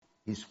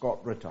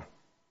Scott Ritter.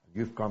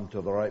 You've come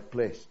to the right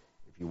place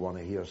if you want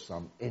to hear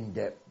some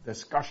in-depth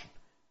discussion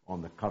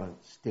on the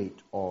current state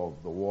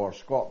of the war.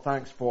 Scott,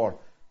 thanks for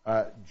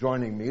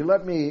joining me.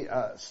 Let me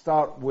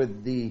start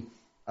with the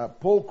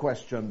poll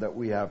question that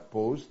we have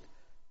posed.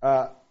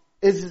 I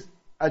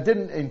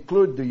didn't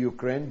include the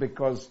Ukraine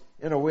because,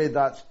 in a way,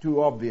 that's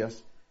too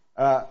obvious,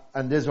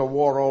 and there's a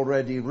war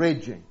already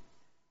raging.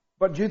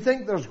 But do you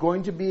think there's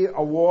going to be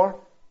a war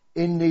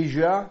in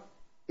Niger,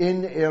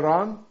 in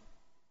Iran,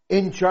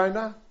 in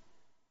China?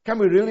 Can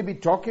we really be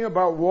talking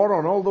about war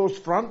on all those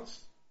fronts?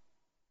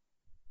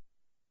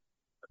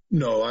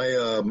 No,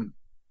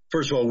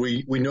 first of all,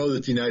 we know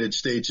that the United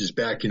States is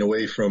backing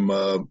away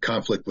from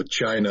conflict with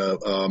China.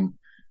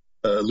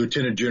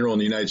 Lieutenant General in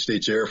the United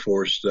States Air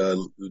Force,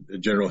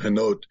 General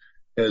Hinault,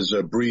 has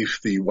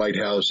briefed the White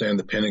House and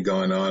the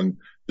Pentagon on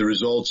the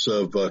results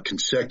of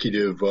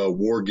consecutive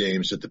war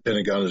games that the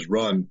Pentagon has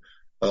run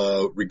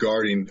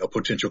regarding a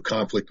potential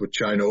conflict with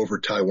China over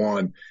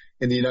Taiwan.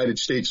 And the United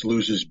States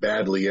loses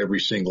badly every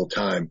single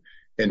time.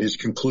 And his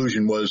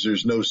conclusion was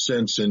there's no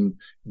sense in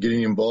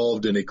getting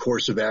involved in a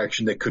course of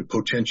action that could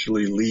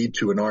potentially lead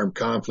to an armed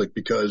conflict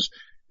because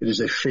it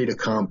is a fait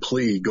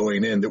accompli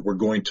going in that we're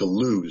going to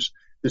lose.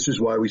 This is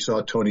why we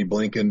saw Tony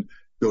Blinken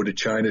go to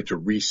China to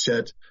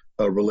reset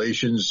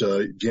relations,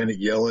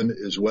 Janet Yellen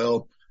as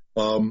well.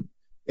 And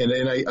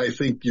I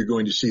think you're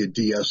going to see a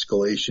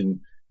de-escalation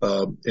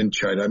in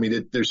China. I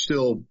mean, there's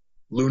still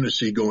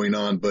lunacy going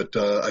on, but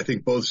I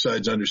think both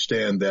sides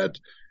understand that,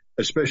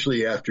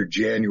 especially after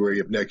January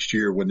of next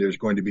year, when there's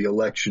going to be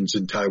elections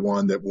in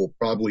Taiwan that will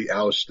probably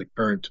oust the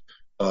current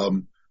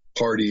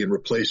party and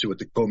replace it with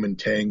the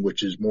Kuomintang,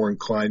 which is more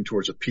inclined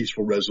towards a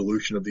peaceful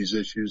resolution of these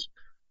issues,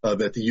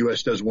 that the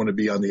U.S. doesn't want to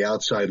be on the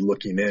outside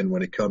looking in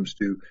when it comes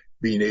to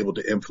being able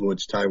to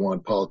influence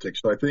Taiwan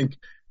politics. So I think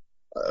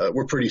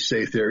we're pretty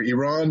safe there.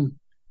 Iran,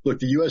 look,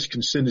 the U.S.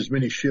 can send as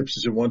many ships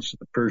as it wants to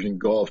the Persian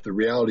Gulf. The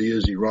reality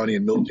is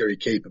Iranian military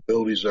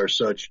capabilities are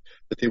such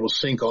that they will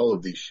sink all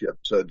of these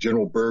ships.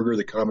 General Berger,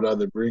 the Commandant of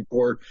the Marine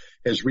Corps,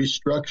 has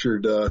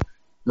restructured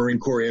Marine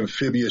Corps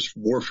amphibious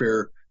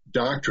warfare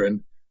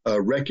doctrine,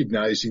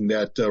 recognizing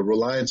that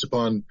reliance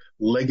upon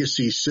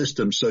legacy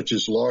systems such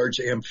as large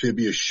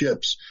amphibious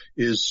ships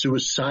is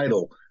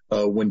suicidal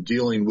when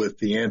dealing with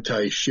the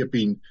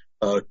anti-shipping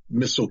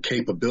missile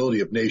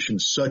capability of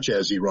nations such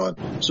as Iran.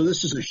 So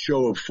this is a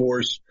show of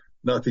force,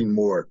 nothing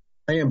more.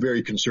 I am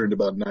very concerned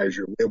about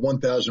Niger. We have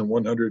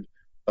 1,100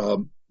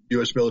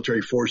 U.S.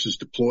 military forces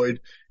deployed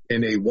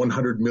in a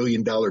 $100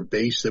 million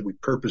base that we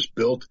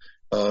purpose-built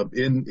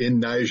in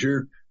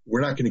Niger.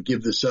 We're not going to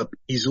give this up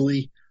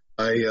easily.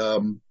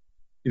 I'm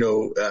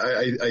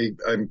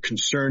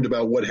concerned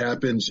about what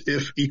happens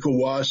if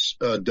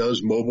ECOWAS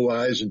does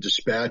mobilize and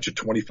dispatch a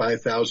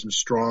 25,000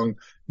 strong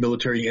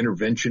military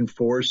intervention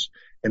force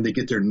and they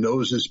get their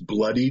noses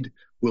bloodied.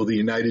 Will the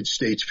United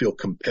States feel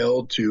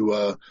compelled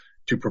to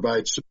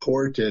provide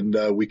support? And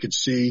we could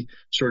see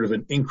sort of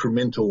an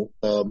incremental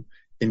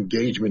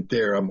engagement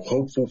there. I'm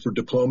hopeful for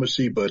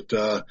diplomacy, but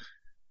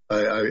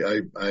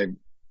I'm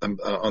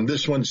on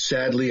this one.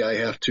 Sadly, I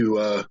have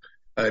to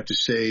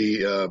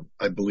say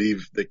I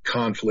believe that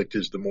conflict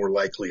is the more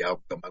likely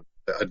outcome.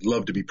 I'd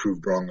love to be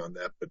proved wrong on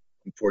that, but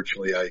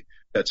unfortunately,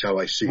 that's how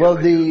I see it. Well,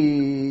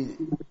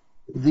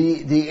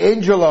 the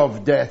angel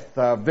of death,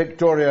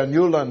 Victoria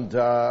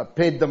Nuland,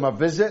 paid them a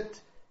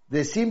visit.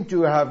 They seem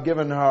to have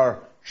given her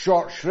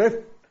short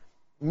shrift.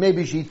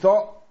 Maybe she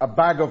thought a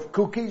bag of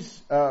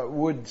cookies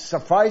would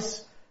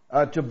suffice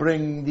to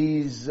bring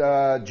these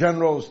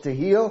generals to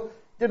heel.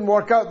 Didn't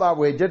work out that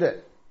way, did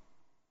it?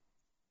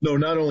 No,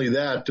 not only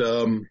that,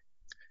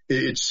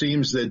 it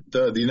seems that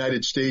the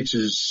United States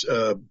is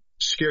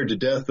scared to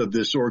death of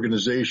this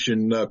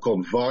organization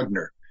called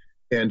Wagner.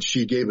 And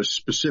she gave a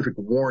specific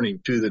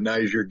warning to the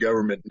Niger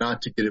government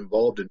not to get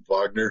involved in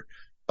Wagner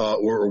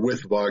or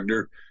with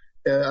Wagner.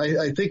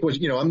 I think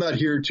I'm not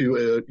here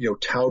to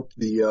tout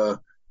the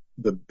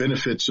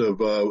benefits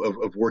of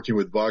working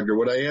with Wagner.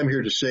 What I am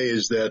here to say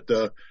is that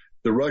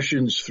the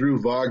Russians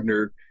through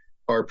Wagner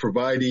are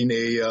providing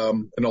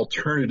an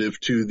alternative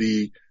to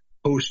the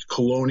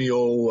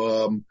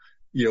post-colonial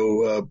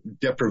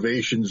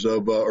deprivations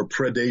of or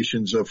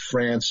predations of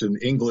France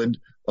and England,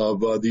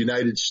 of the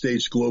United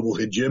States global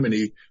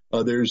hegemony.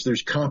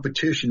 There's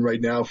competition right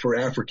now for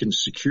African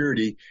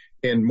security,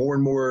 and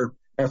more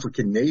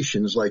African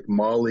nations like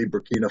Mali,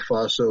 Burkina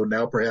Faso,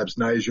 now perhaps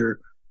Niger,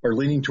 are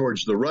leaning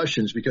towards the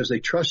Russians because they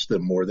trust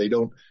them more. They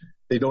don't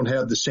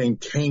have the same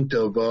taint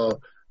of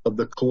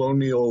the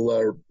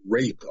colonial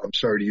rape, I'm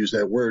sorry to use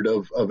that word,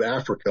 of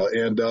Africa.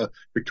 And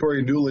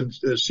Victoria Nuland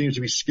seems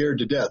to be scared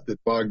to death that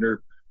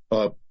Wagner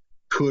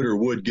could or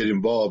would get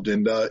involved,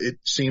 and it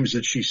seems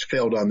that she's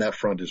failed on that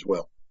front as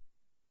well.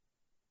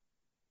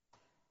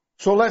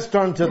 So let's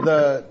turn to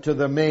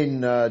the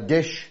main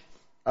dish,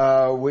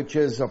 which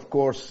is, of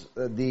course,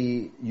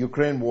 the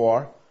Ukraine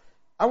war.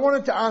 I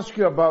wanted to ask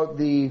you about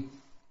the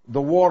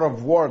war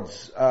of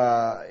words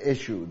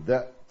issue,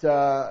 that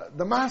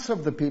the mass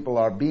of the people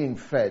are being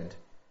fed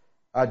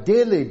a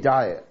daily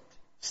diet,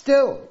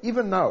 still,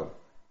 even now,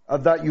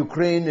 that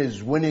Ukraine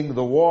is winning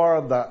the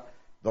war, that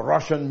the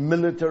Russian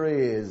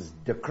military is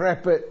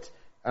decrepit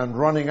and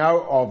running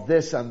out of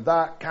this and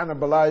that,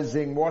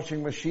 cannibalizing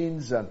washing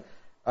machines, and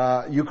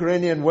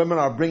Ukrainian women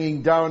are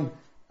bringing down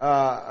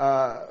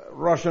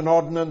Russian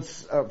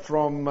ordnance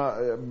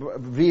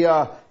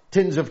via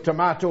tins of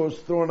tomatoes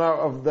thrown out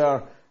of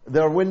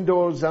their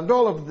windows, and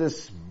all of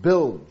this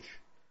bilge.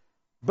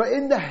 But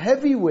in the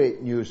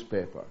heavyweight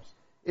newspapers,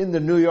 in the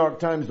New York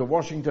Times, the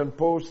Washington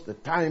Post, the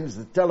Times,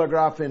 the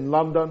Telegraph in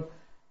London,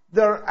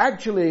 they're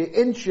actually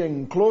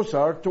inching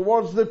closer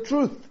towards the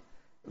truth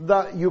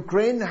that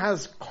Ukraine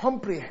has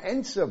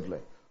comprehensively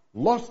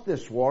lost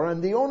this war,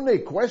 and the only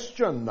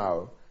question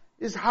now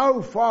is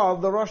how far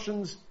the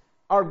Russians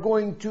are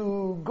going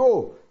to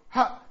go.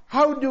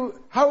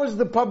 How is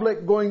the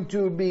public going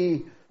to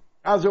be,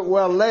 as it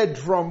were, led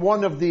from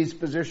one of these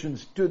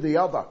positions to the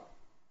other?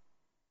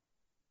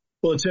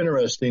 Well, it's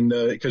interesting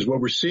because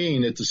what we're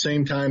seeing at the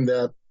same time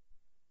that,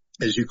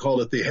 as you call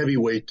it, the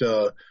heavyweight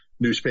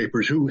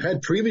newspapers who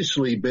had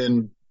previously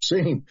been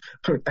saying,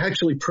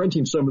 actually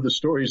printing some of the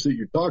stories that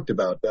you talked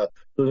about.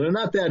 So they're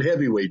not that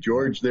heavyweight,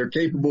 George. They're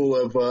capable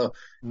of,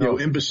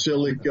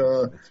 imbecilic,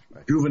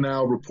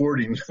 juvenile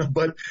reporting.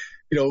 But,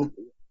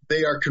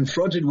 they are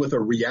confronted with a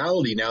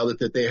reality now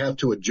that they have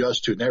to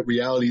adjust to. And that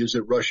reality is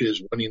that Russia is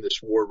winning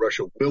this war.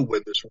 Russia will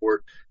win this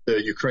war.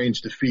 The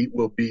Ukraine's defeat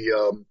will be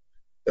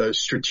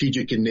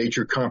strategic in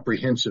nature,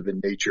 comprehensive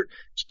in nature.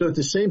 So at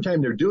the same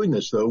time they're doing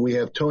this, though, we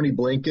have Tony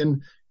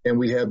Blinken and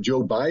we have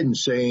Joe Biden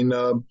saying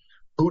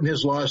Putin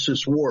has lost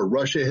this war.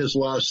 Russia has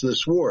lost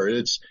this war.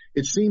 It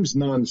seems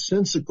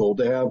nonsensical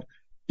to have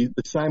the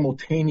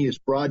simultaneous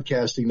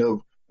broadcasting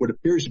of what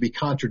appears to be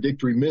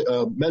contradictory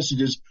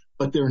messages,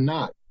 but they're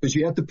not. Because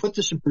you have to put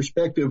this in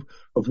perspective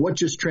of what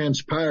just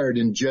transpired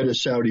in Jeddah,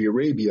 Saudi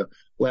Arabia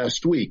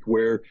last week,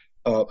 where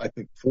I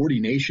think 40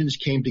 nations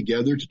came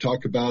together to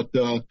talk about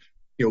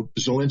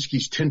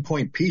Zelensky's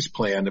 10-point peace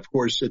plan. Of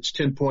course, it's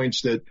 10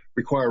 points that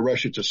require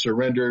Russia to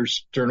surrender,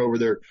 turn over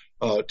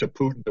to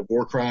Putin the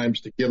war crimes,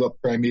 to give up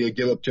Crimea,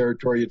 give up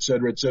territory, et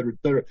cetera, et cetera, et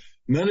cetera.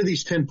 None of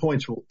these 10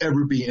 points will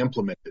ever be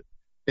implemented.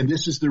 And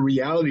this is the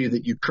reality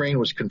that Ukraine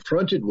was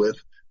confronted with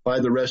by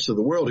the rest of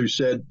the world, who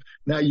said,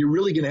 now you're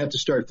really going to have to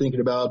start thinking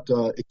about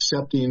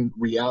accepting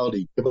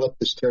reality, give up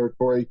this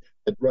territory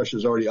that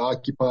Russia's already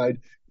occupied.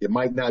 It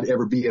might not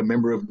ever be a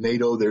member of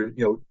NATO.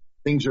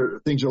 Things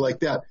are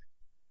like that.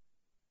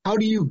 How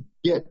do you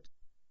get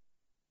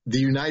the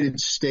United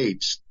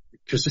States,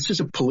 because this is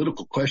a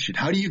political question,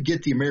 how do you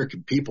get the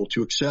American people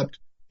to accept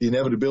the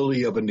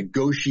inevitability of a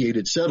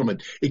negotiated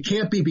settlement? It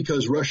can't be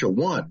because Russia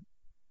won.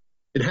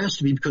 It has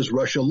to be because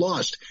Russia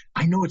lost.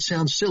 I know it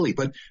sounds silly,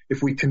 but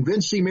if we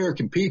convince the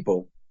American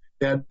people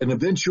that an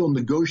eventual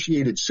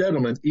negotiated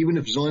settlement, even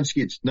if Zelensky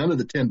gets none of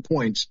the 10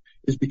 points,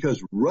 is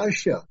because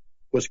Russia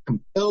was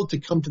compelled to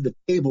come to the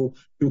table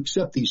to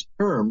accept these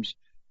terms,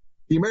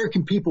 the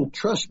American people,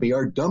 trust me,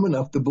 are dumb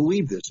enough to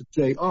believe this and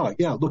say,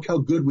 yeah, look how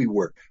good we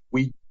were.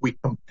 We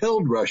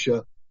compelled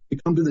Russia to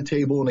come to the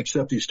table and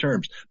accept these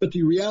terms. But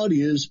the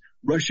reality is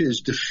Russia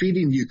is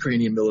defeating the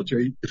Ukrainian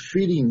military,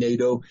 defeating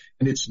NATO,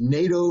 and it's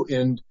NATO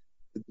and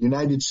the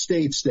United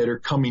States that are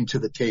coming to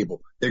the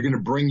table. They're going to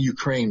bring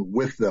Ukraine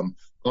with them.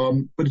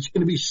 But it's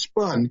going to be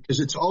spun, because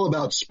it's all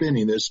about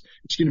spinning this.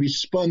 It's going to be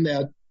spun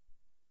that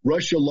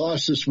Russia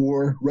lost this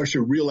war.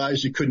 Russia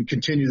realized it couldn't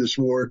continue this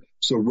war,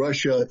 so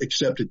Russia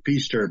accepted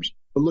peace terms.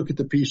 But look at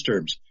the peace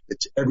terms.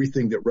 It's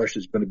everything that Russia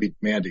is going to be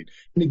demanding.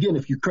 And again,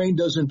 if Ukraine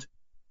doesn't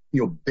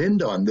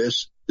bend on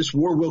this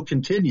war will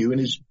continue. And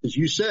as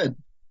you said,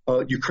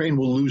 Ukraine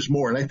will lose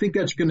more. And I think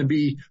that's going to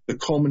be the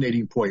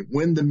culminating point.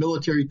 When the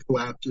military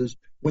collapses,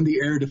 when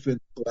the air defense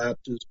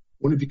collapses,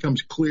 when it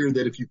becomes clear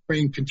that if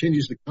Ukraine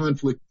continues the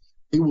conflict,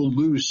 they will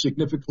lose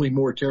significantly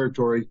more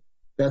territory.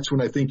 That's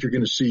when I think you're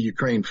going to see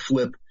Ukraine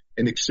flip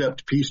and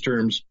accept peace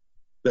terms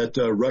that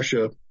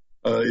Russia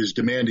is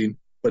demanding.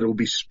 But it will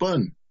be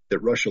spun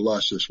that Russia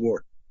lost this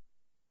war.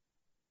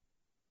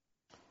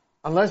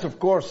 Unless, of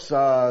course,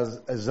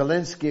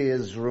 Zelensky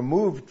is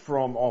removed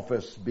from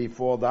office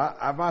before that.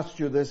 I've asked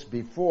you this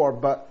before,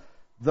 but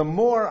the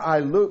more I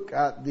look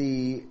at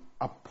the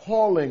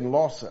appalling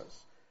losses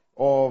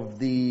of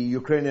the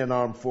Ukrainian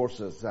armed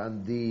forces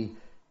and the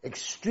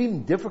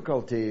extreme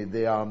difficulty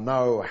they are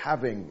now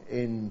having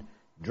in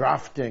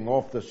drafting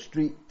off the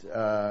street,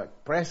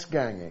 press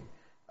ganging,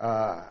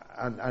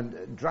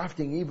 and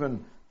drafting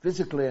even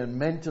physically and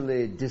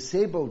mentally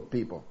disabled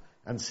people,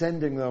 and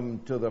sending them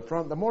to the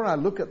front. The more I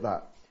look at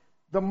that,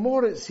 the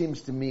more it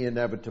seems to me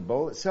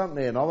inevitable,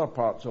 certainly in other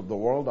parts of the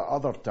world at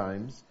other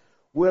times,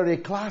 where a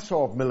class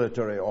of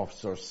military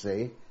officers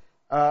say,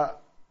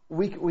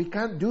 we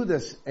can't do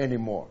this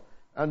anymore.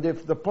 And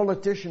if the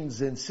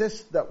politicians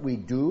insist that we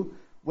do,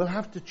 we'll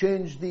have to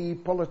change the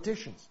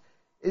politicians.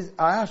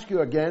 I ask you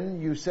again,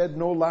 you said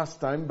no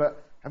last time,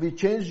 but have you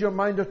changed your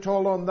mind at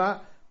all on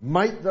that?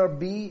 Might there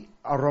be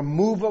a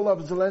removal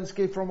of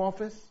Zelensky from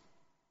office?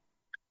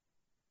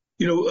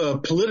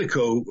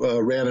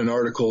 Politico ran an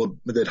article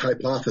that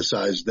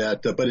hypothesized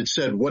that, but it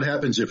said, what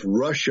happens if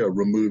Russia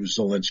removes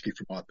Zelensky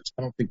from office?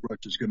 I don't think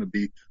Russia's going to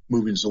be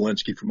moving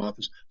Zelensky from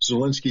office.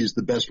 Zelensky is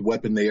the best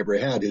weapon they ever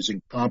had. His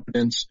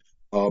incompetence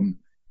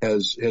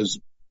has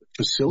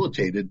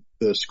facilitated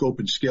the scope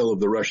and scale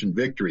of the Russian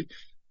victory.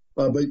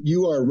 But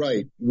you are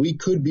right. We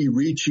could be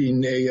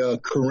reaching a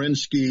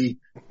Kerensky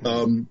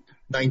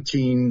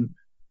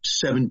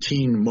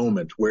 1917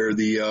 moment where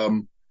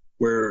the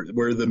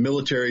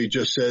military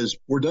just says,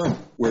 we're done.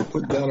 We're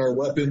putting down our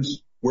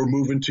weapons. We're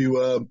moving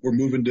to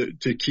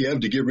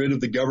Kiev to get rid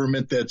of the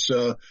government that's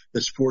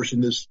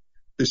forcing this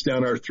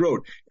down our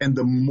throat. And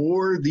the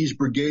more these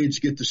brigades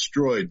get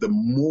destroyed, the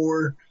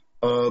more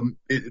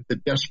the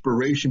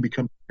desperation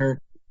becomes apparent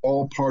to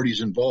all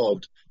parties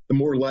involved, the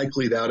more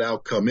likely that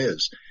outcome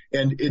is.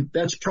 And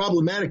that's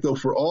problematic, though,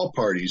 for all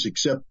parties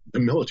except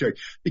the military,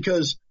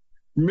 because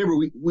remember,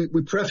 we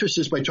preface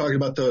this by talking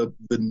about the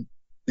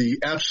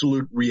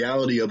absolute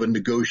reality of a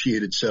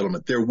negotiated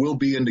settlement. There will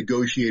be a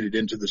negotiated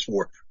end to this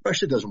war.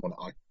 Russia doesn't want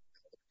to occupy.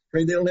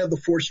 Right? They don't have the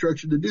force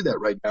structure to do that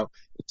right now.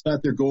 It's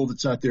not their goal.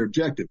 It's not their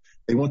objective.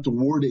 They want the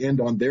war to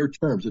end on their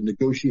terms, a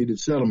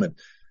negotiated settlement.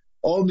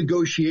 All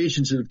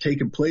negotiations that have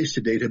taken place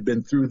to date have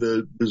been through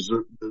the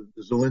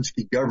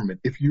Zelensky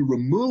government. If you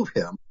remove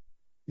him,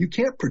 you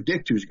can't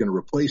predict who's going to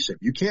replace him.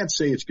 You can't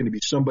say it's going to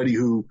be somebody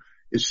who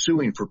is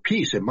suing for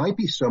peace. It might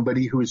be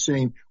somebody who is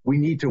saying we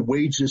need to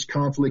wage this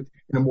conflict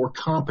in a more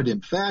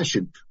competent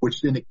fashion,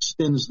 which then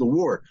extends the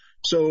war.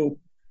 So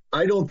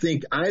I don't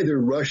think either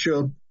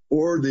Russia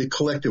or the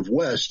collective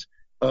West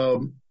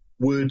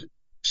would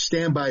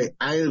stand by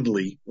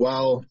idly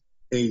while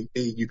a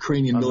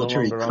Ukrainian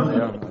military.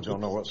 I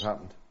don't know what's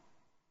happened.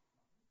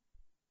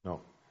 No.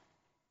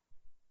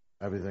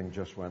 Everything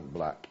just went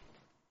black.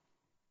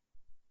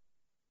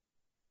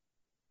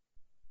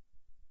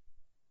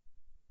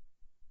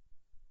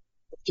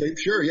 Okay,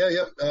 sure,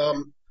 yeah.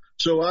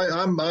 So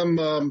I'm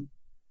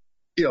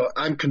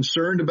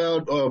concerned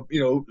about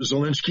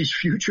Zelensky's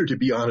future, to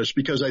be honest,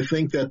 because I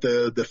think that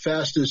the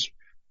fastest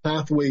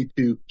pathway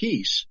to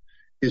peace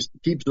is to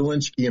keep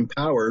Zelensky in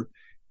power,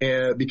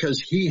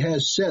 because he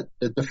has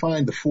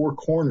defined the four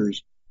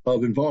corners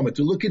of involvement.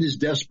 To look at his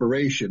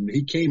desperation,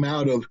 he came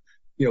out of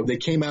they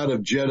came out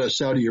of Jeddah,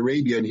 Saudi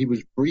Arabia, and he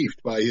was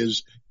briefed by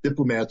his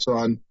diplomats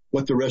on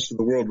what the rest of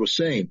the world was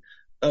saying.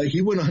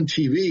 He went on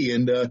TV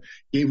and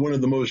gave one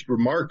of the most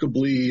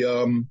remarkably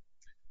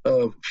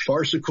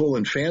farcical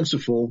and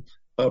fanciful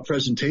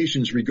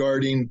presentations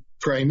regarding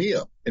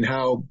Crimea and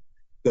how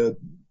the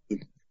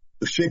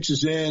fix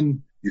is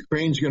in.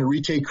 Ukraine's going to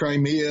retake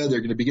Crimea. They're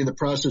going to begin the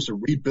process of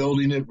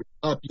rebuilding it,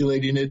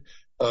 repopulating it,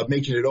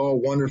 making it all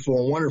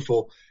wonderful and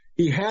wonderful.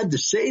 He had to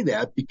say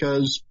that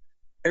because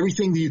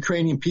everything the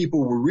Ukrainian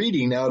people were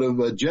reading out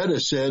of Jeddah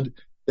said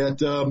that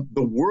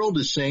the world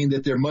is saying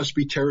that there must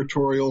be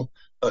territorial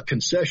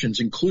concessions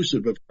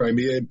inclusive of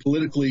Crimea, and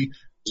politically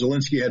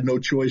Zelensky had no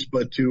choice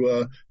but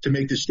to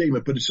make this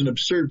statement. But it's an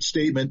absurd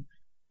statement.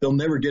 They'll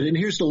never get it. And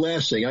here's the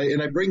last thing,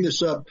 I bring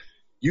this up.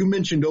 You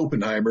mentioned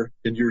Oppenheimer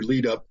in your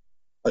lead up.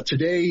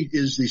 Today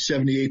is the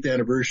 78th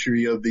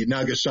anniversary of the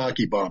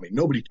Nagasaki bombing.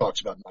 Nobody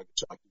talks about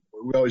Nagasaki.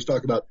 We always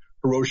talk about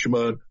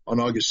Hiroshima on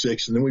August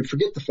 6th, and then we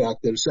forget the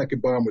fact that a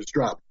second bomb was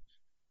dropped.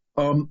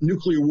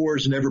 Nuclear war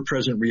is an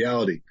ever-present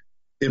reality.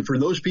 And for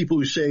those people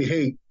who say,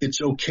 hey, it's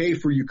okay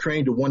for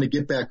Ukraine to want to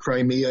get back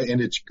Crimea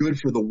and it's good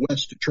for the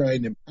West to try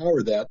and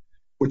empower that,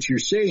 what you're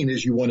saying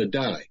is you want to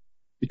die,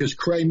 because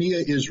Crimea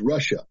is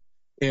Russia.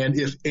 And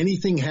if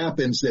anything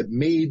happens that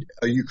made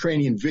a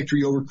Ukrainian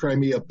victory over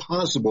Crimea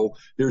possible,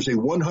 there's a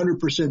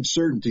 100%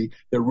 certainty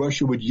that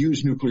Russia would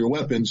use nuclear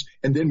weapons,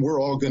 and then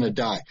we're all going to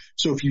die.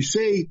 So if you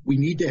say we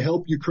need to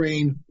help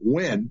Ukraine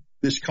win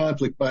this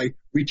conflict by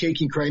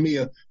retaking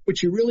Crimea,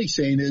 what you're really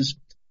saying is,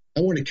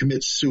 I want to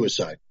commit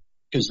suicide.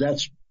 Because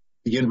that's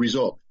the end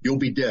result. You'll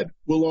be dead.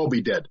 We'll all be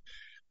dead.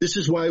 This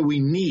is why we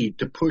need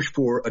to push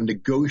for a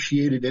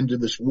negotiated end to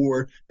this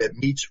war that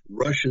meets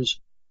Russia's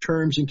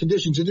terms and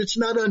conditions. And it's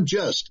not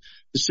unjust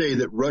to say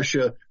that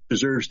Russia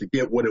deserves to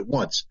get what it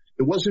wants.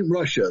 It wasn't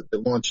Russia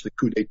that launched the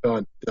coup d'etat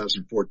in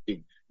 2014.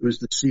 It was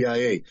the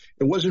CIA.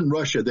 It wasn't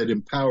Russia that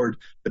empowered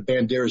the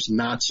Banderas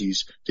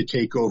Nazis to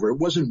take over. It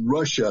wasn't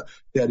Russia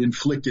that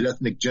inflicted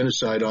ethnic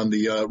genocide on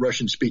the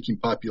Russian-speaking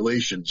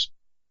populations.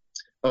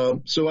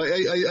 So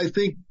I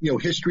think,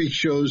 history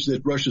shows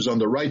that Russia's on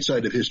the right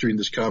side of history in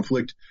this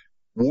conflict.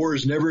 War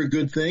is never a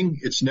good thing.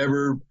 It's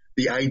never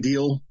the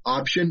ideal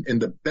option.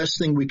 And the best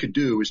thing we could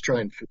do is try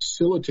and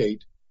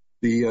facilitate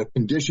the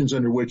conditions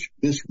under which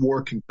this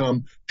war can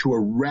come to a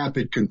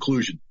rapid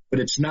conclusion. But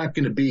it's not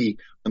going to be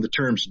on the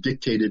terms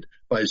dictated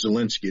by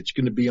Zelensky. It's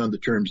going to be on the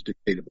terms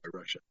dictated by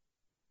Russia.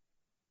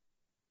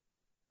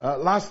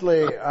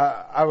 Lastly,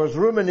 I was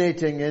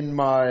ruminating in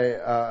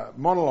my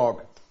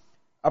monologue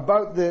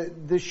about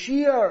the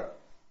sheer,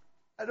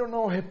 I don't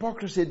know,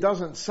 hypocrisy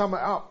doesn't sum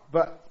it up,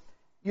 but,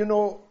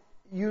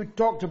 you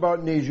talked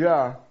about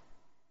Niger.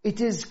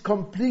 It is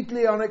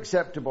completely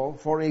unacceptable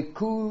for a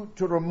coup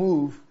to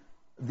remove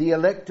the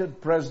elected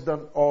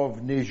president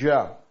of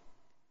Niger.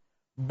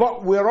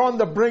 but we're on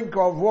the brink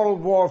of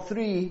World War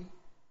III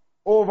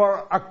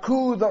over a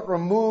coup that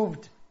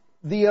removed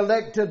the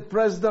elected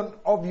president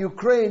of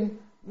Ukraine,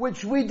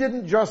 which we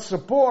didn't just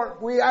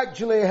support, we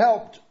actually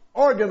helped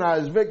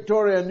organize.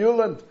 Victoria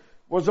Nuland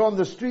was on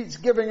the streets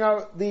giving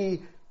out the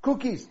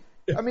cookies.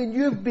 I mean,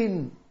 you've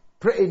been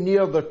pretty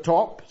near the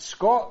top,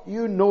 Scott.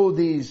 You know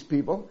these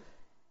people.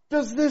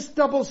 Does this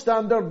double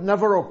standard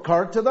never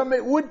occur to them?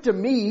 It would to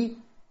me.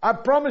 I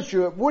promise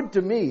you, it would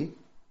to me.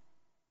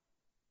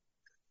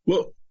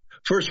 Well,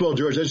 first of all,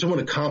 George, I just want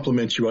to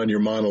compliment you on your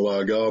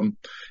monologue.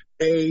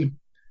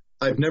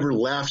 I've never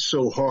laughed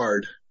so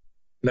hard,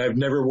 and I've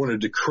never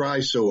wanted to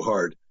cry so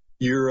hard.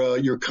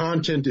 Your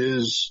content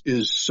is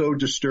so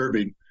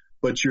disturbing,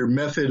 but your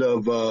method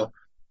of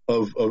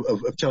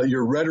telling,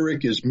 your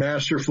rhetoric is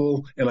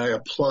masterful, and I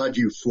applaud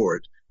you for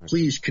it.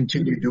 Please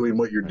continue doing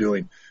what you're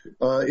doing.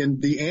 And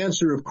the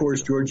answer, of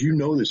course, George, you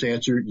know this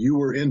answer. You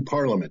were in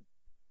Parliament.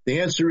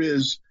 The answer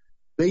is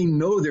they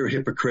know they're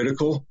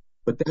hypocritical,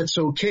 but that's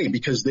okay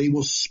because they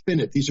will spin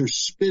it. These are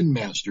spin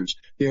masters.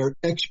 They are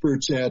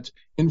experts at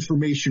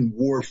information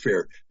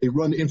warfare. They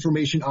run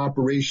information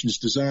operations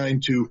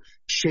designed to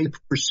shape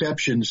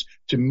perceptions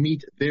to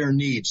meet their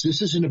needs.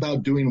 This isn't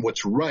about doing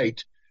what's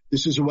right.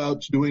 This is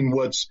about doing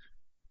what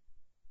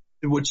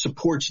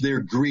supports their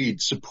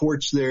greed,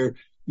 supports their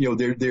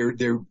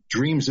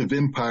dreams of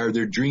empire,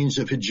 their dreams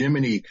of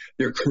hegemony,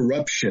 their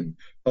corruption.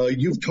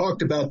 You've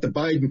talked about the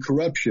Biden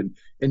corruption,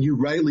 and you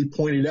rightly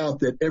pointed out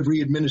that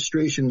every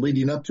administration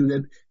leading up to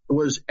that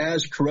was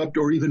as corrupt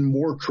or even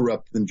more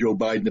corrupt than Joe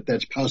Biden, if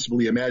that's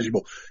possibly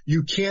imaginable.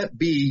 You can't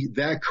be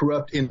that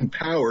corrupt in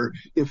power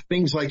if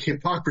things like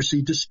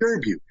hypocrisy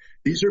disturb you.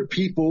 These are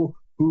people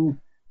who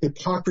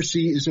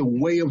hypocrisy is a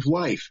way of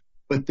life,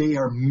 but they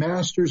are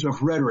masters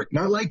of rhetoric,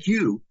 not like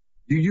you.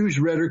 You use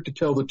rhetoric to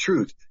tell the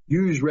truth.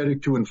 You use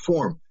rhetoric to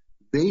inform.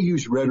 They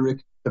use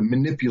rhetoric to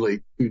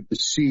manipulate, to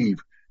deceive,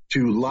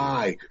 to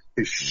lie,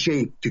 to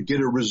shape, to get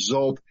a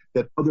result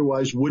that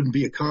otherwise wouldn't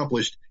be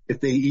accomplished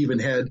if they even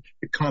had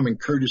the common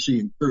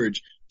courtesy and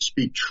courage to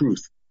speak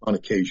truth on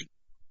occasion.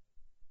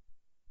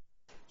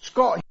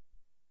 Scott,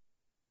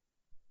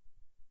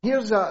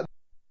 here's a...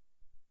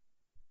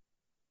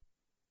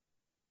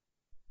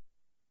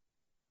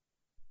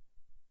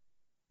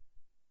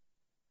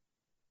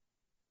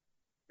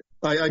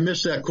 I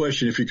missed that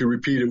question. If you could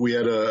repeat it, we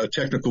had a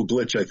technical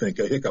glitch, I think,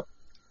 a hiccup.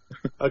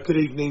 Good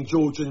evening,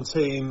 George and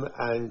team,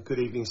 and good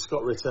evening,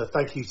 Scott Ritter.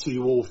 Thank you to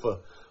you all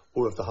for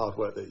all of the hard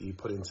work that you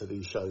put into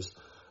these shows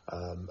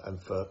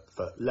and for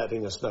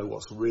letting us know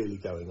what's really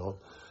going on.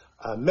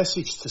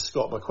 Message to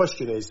Scott. My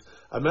question is,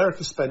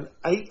 America spent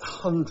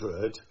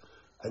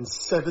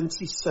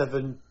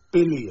 $877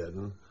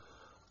 billion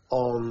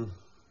on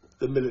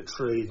the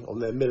military, on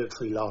their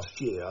military last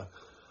year.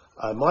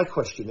 My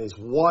question is,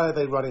 why are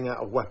they running out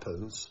of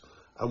weapons,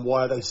 and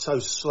why are they so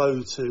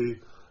slow to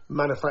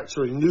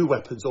manufacturing new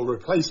weapons or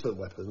replacement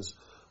weapons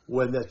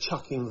when they're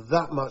chucking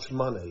that much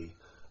money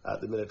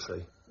at the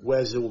military?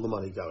 Where's all the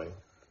money going?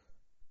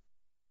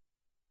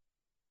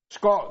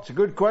 Scott, it's a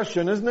good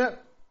question, isn't it?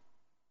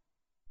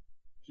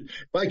 If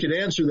I could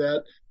answer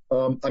that,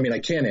 I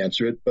can't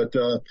answer it, but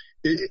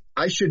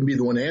I shouldn't be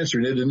the one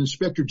answering it. An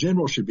inspector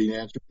general should be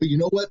answering. But you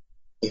know what?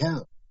 They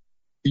have.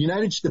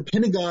 The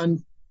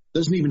Pentagon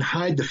doesn't even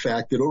hide the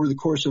fact that over the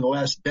course of the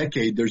last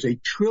decade, there's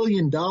 $1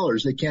 trillion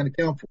they can't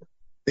account for.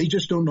 They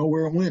just don't know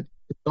where it went.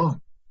 It's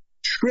gone.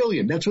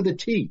 Trillion. That's with a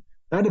T,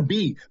 not a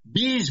B.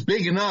 B's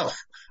big enough.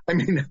 I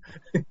mean,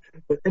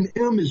 an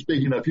M is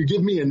big enough. You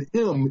give me an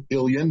M,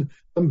 Illian,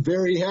 I'm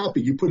very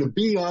happy. You put a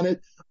B on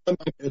it, a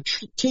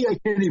T, I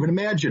can't even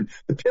imagine.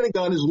 The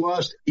Pentagon has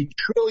lost $1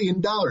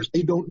 trillion.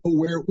 They don't know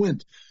where it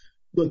went.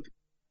 Look,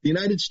 the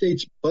United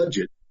States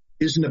budget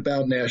isn't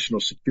about national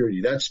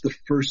security. That's the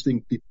first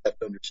thing people have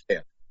to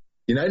understand.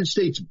 The United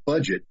States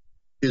budget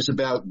is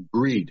about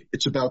greed.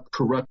 It's about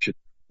corruption.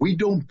 We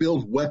don't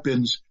build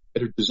weapons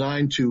that are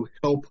designed to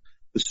help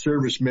the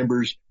service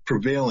members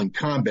prevail in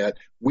combat.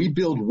 We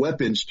build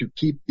weapons to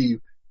keep the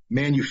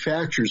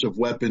manufacturers of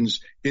weapons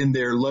in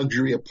their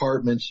luxury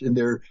apartments, in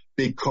their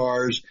big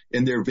cars,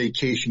 in their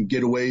vacation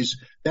getaways.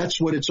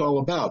 That's what it's all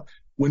about.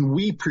 When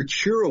we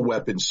procure a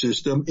weapon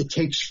system, it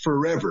takes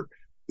forever.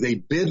 They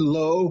bid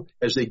low.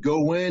 As they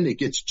go in, it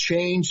gets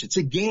changed. It's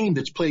a game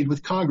that's played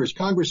with Congress.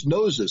 Congress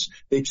knows this.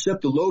 They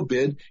accept a low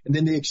bid, and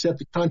then they accept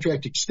the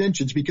contract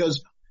extensions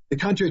because the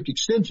contract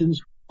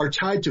extensions are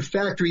tied to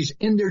factories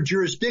in their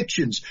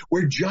jurisdictions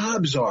where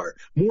jobs are.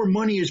 More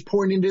money is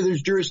pouring into their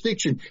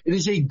jurisdiction. It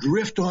is a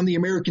grift on the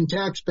American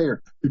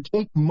taxpayer to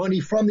take money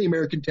from the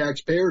American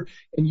taxpayer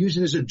and use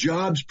it as a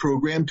jobs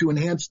program to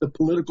enhance the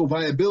political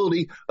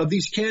viability of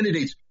these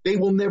candidates. They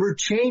will never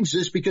change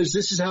this because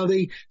this is how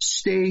they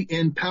stay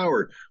in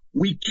power.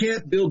 We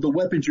can't build the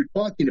weapons you're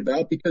talking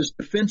about because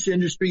the defense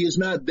industry is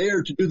not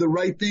there to do the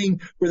right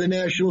thing for the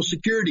national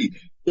security.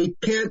 They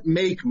can't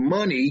make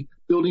money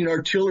building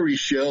artillery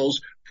shells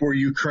for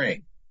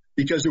Ukraine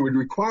because it would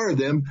require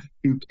them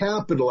to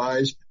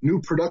capitalize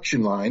new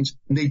production lines,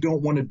 and they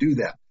don't want to do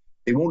that.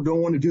 They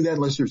don't want to do that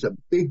unless there's a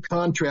big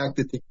contract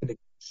that they can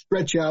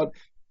stretch out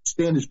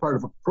stand as part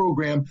of a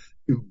program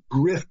to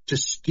grift, to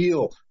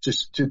steal, to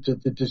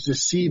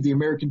deceive the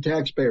American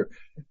taxpayer.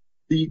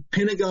 The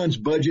Pentagon's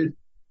budget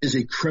is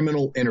a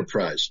criminal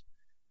enterprise.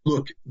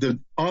 Look, the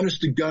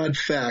honest to God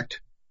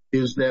fact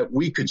is that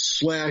we could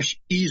slash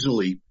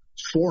easily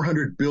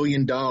 $400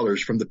 billion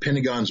from the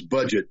Pentagon's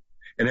budget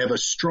and have a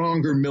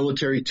stronger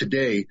military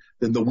today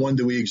than the one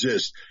that we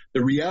exist.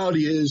 The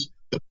reality is,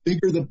 the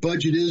bigger the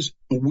budget is,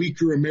 the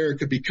weaker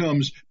America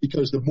becomes,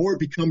 because the more it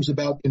becomes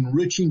about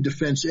enriching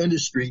defense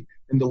industry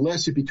and the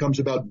less it becomes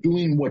about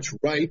doing what's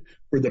right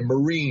for the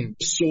Marine,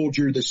 the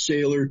soldier, the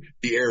sailor,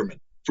 the airman,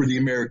 for the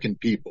American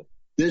people.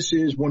 This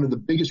is one of the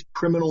biggest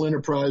criminal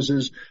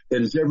enterprises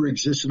that has ever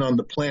existed on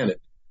the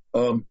planet.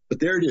 But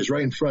there it is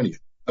right in front of you.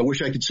 I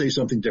wish I could say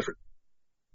something different.